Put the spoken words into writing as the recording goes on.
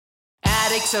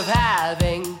Addicts of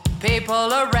having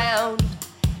people around,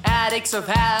 addicts of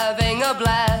having a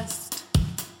blast,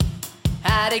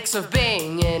 addicts of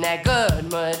being in a good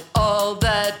mood all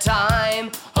the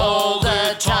time, all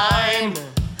the time.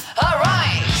 All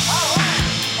right.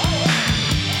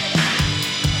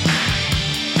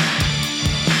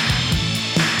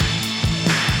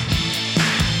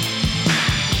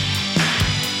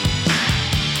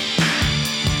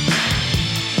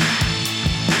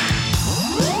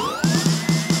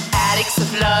 Addicts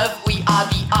of love, we are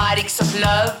the addicts of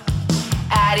love.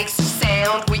 Addicts of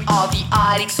sound, we are the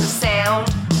addicts of sound.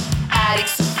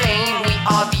 Addicts of fame, we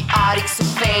are the addicts of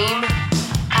fame.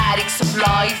 Addicts of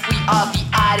life, we are the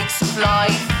addicts of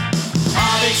life.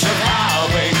 Addicts of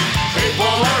having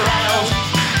people around,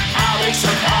 addicts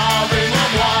of having a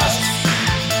blast,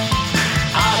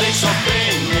 addicts of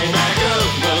being in a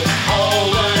good mood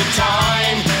all the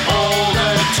time, all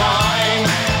the time.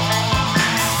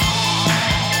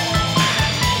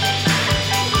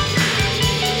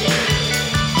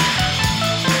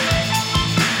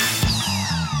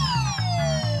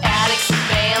 Addicts of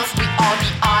bands, we are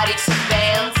the addicts of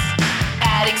bands.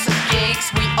 Addicts of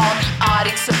gigs, we are the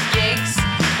addicts of gigs.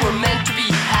 We're meant to be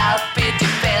happy,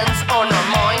 depends on our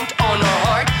mind, on our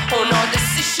heart, on our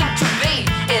decision to be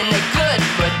in a good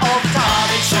mood all the time.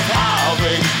 Addicts of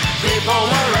having people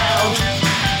around,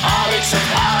 addicts of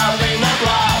having a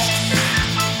blast,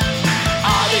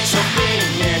 addicts of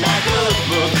being in a good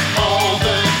mood all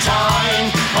the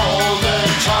time, all the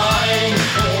time,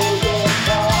 all the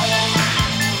time.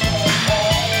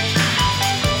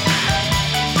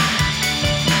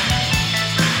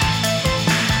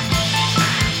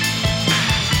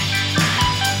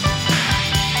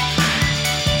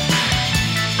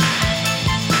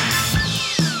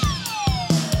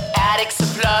 Addicts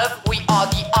of love, we are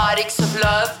the addicts of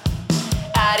love.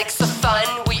 Addicts of fun,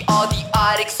 we are the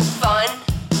addicts of fun.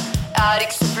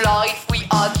 Addicts of life, we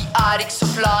are the addicts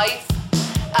of life.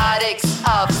 Addicts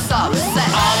of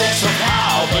success. Addicts of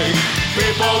having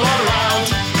people around,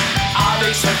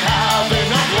 addicts of having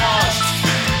a blast,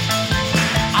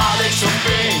 addicts of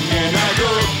being in a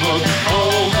good mood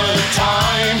all the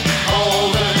time,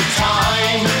 all the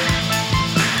time.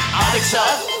 Addicts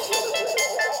of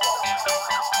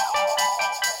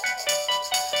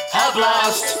a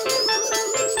blast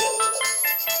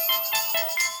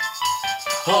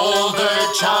all the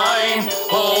time,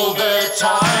 all the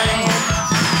time.